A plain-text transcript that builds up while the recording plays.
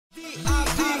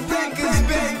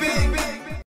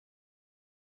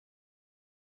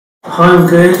Hi, I'm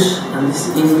Gurj, and this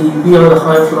is Indy. We are the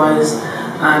Highflyers,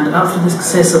 and after the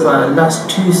success of our last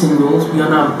two singles, we are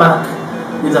now back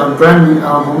with our brand new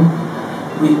album,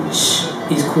 which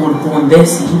is called Born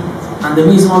Desi. And the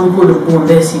reason why we called it Born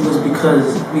Desi was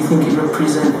because we think it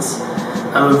represents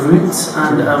our roots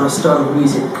and our style of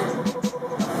music.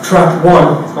 Track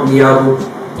 1 on the album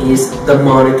is the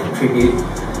Manik tribute,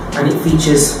 and it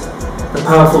features the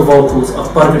powerful vocals of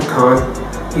Bargat Khan,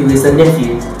 who is the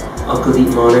nephew of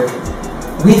Kuldeep Manik.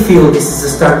 We feel this is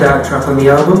a standout track on the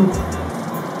album.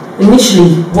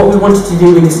 Initially, what we wanted to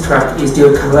do with this track is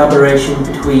do a collaboration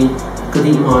between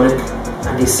Kuldeep Manik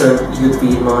and his son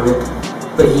Yudhvir Manik,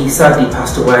 but he sadly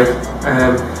passed away.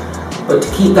 But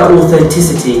to keep that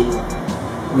authenticity,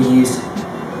 we used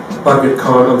Bargat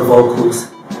Khan on the vocals.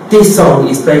 This song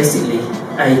is basically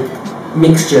a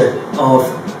mixture of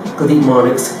Kuldeep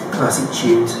Manik's classic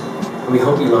tunes, and we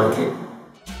hope you like it.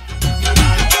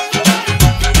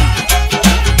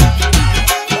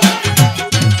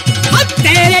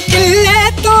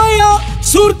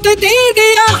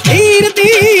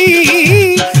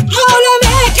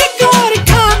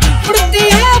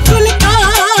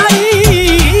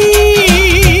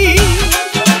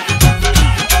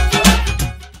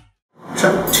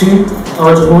 Track 2,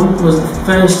 Arjawan, was the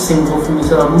first single from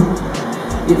this album.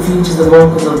 It features the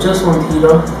vocals of Jaswant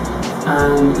Hira,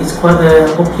 and it's quite an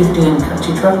uplifting and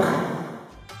catchy track.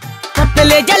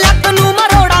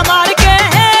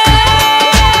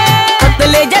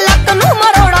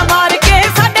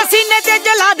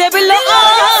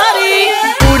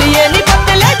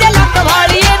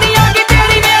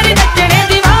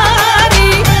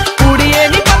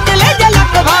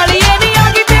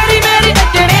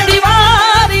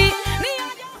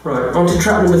 Right, on to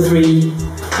track number 3,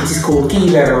 which is called Ki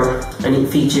Lehra, and it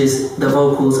features the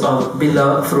vocals of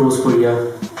Bilal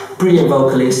Firozpuria, brilliant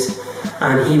vocalist,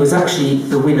 and he was actually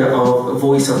the winner of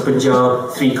Voice of Punjab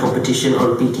 3 competition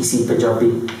on PTC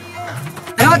Punjabi.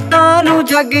 रातां नूं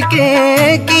जग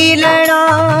के की लेना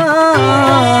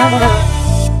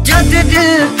जद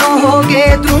दिल तो हो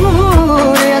गए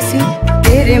दूर असी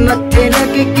तेरे मत्थे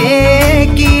लग के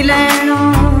की लेना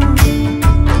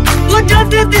वो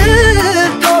जद दिल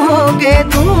तो हो गए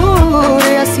दूर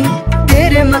असी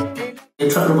तेरे मत्थे.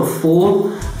 Track number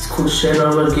 4 is called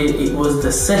Shera Varge. It was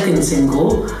the second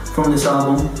single from this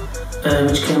album,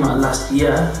 which came out last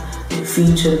year. It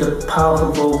featured the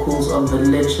powerful vocals of the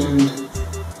legend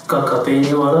Kaka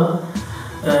Peniwala.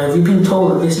 We've been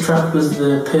told that this track was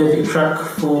the perfect track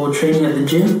for training at the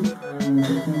gym, and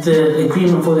the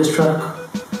agreement for this track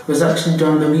was actually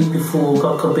done the week before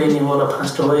Kaka Peniwala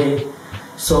passed away,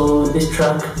 so this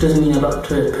track does mean a lot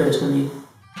to it personally.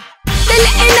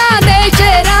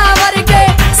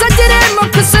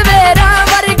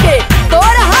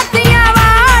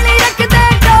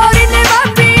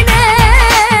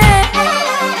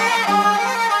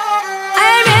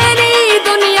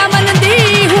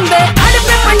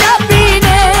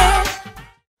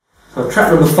 So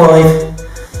track number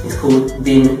 5 is called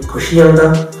Din Khushiyanda,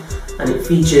 and it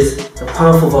features the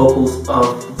powerful vocals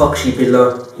of Bakshi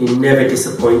Billah, who never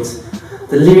disappoints.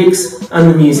 The lyrics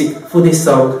and the music for this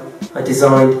song are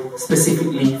designed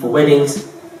specifically for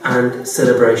weddings and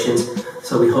celebrations,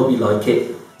 so we hope you like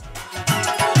it.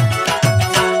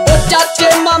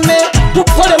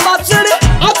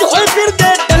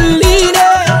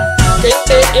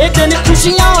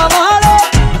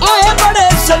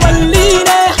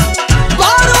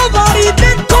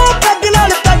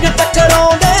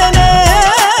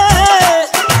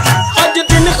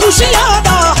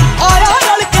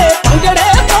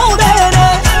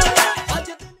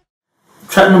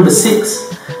 Track number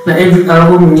 6. Now every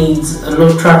album needs a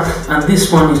love track, and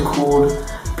this one is called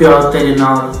Pyar Tere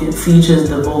Naal. It features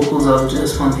the vocals of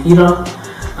Jaswant Hira,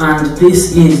 and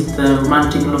this is the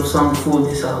romantic love song for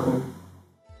this album.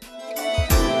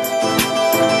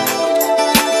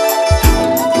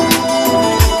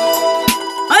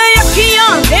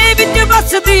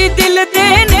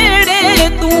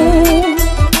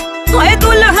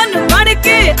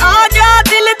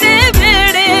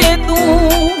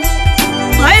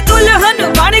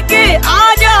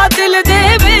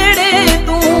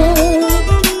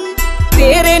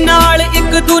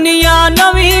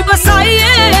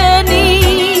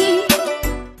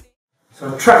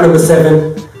 So track number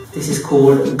 7, this is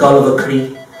called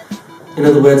Galvakri. In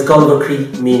other words,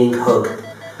 Galvakri meaning hug.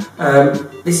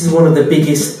 This is one of the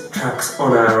biggest tracks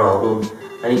on our album,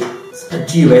 and it's a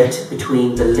duet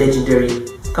between the legendary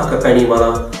Kaka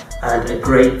Peniwala and a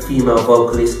great female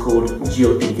vocalist called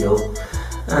Jyoti Gill.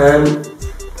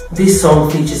 This song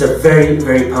features a very,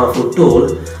 very powerful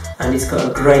dul, and it's got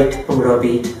a great Bhangra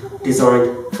beat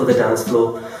designed for the dance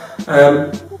floor.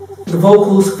 The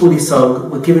vocals for this song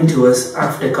were given to us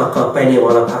after Kaka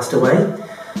Beniwala passed away,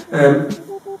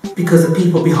 because the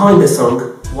people behind the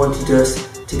song wanted us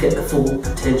to get the full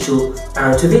potential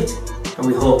out of it, and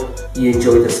we hope you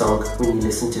enjoy the song when you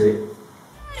listen to it.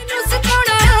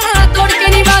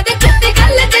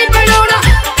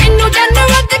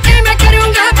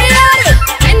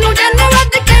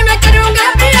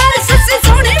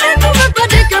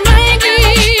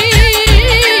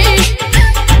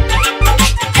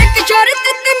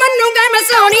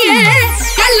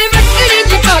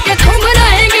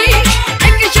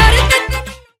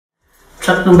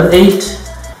 Track number 8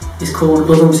 is called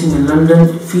Udham Singh in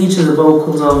London. It features the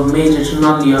vocals of Major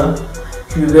Chanalia,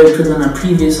 who we worked with on a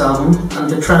previous album, and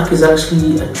the track is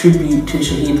actually a tribute to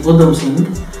Shaheed Udham Singh,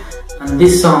 and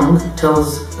this song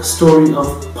tells a story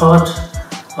of part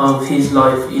of his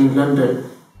life in London.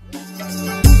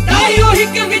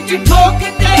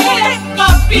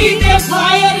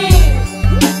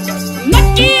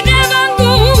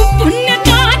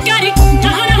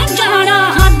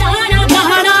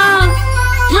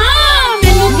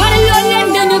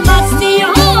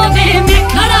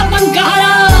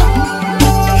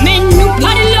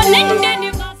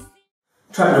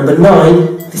 Track number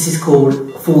 9, this is called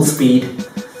Full Speed,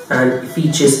 and it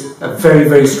features a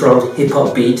very strong hip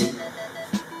hop beat.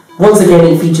 Once again,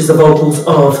 it features the vocals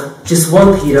of just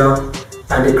one Pira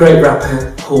and a great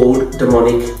rapper called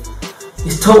Demonic.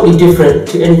 It's totally different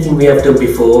to anything we have done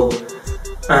before,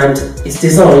 and it's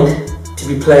designed to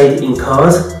be played in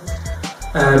cars.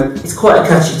 It's quite a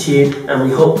catchy tune, and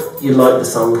we hope you like the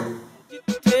song.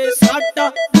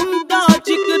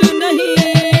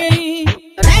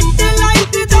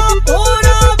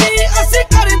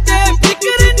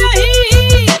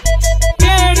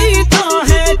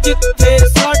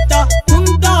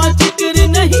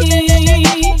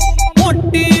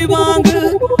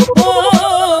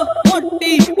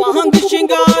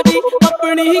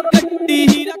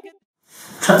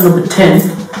 Track number 10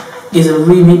 is a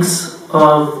remix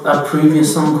of a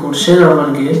previous song called Shera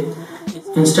Bange.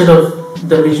 Instead of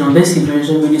the original Desi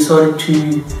version, we decided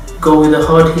to go with a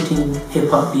hard-hitting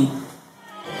hip-hop beat.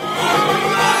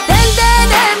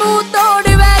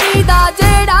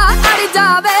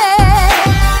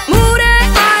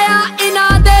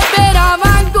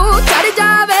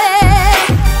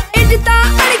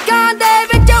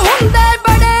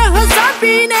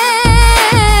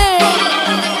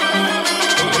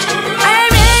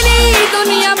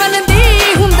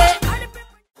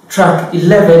 Track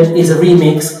 11 is a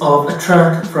remix of a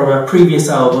track from our previous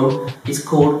album. It's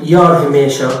called Yaar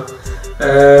Hamesha.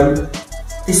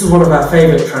 This is one of our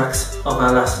favourite tracks of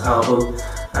our last album,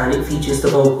 and it features the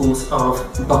vocals of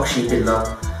Bakshi Billah.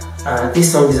 This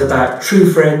song is about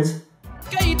true friends.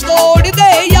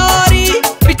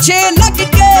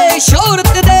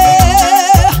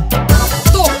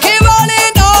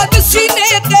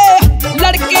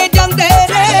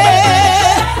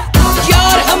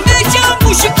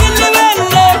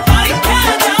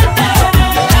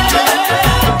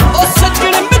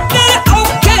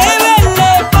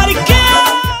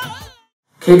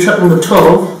 Okay, track number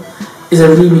 12 is a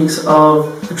remix of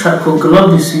a track called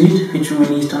Gulabi Sweet, which we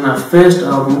released on our first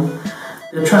album.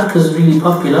 The track was really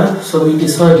popular, so we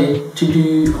decided to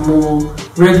do a more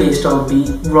reggae style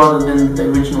beat rather than the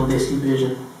original Desi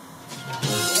version.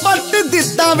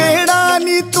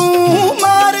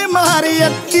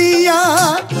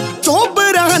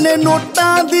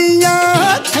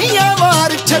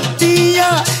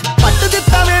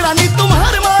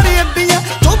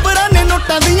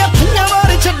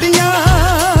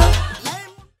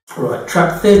 Right,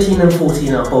 track 13 and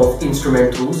 14 are both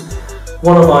instrumentals,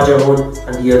 one of Ajawan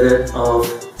and the other of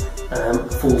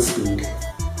Full Speed.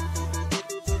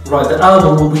 Right, the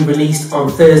album will be released on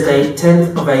Thursday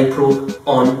 10th of April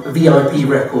on VIP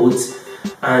Records,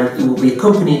 and it will be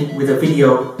accompanied with a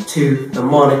video to the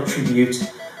Manik tribute,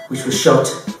 which was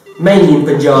shot mainly in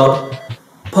Punjab,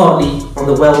 partly on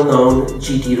the well-known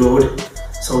GT Road,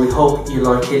 so we hope you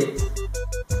like it.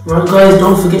 Right guys,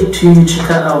 don't forget to check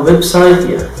out our website,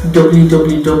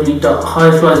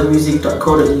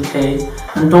 www.highflyersmusic.co.uk,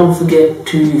 and don't forget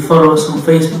to follow us on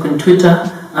Facebook and Twitter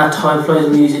at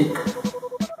Highflyers Music.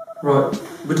 Right,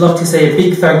 we'd love to say a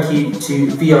big thank you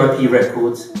to VIP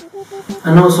Records.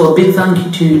 And also a big thank you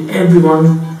to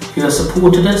everyone who has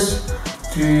supported us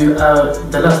through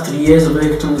the last 3 years of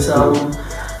working on this album,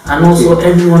 and also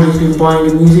everyone who's been buying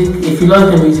the music. If you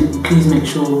like the music, please make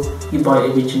sure you buy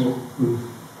it original.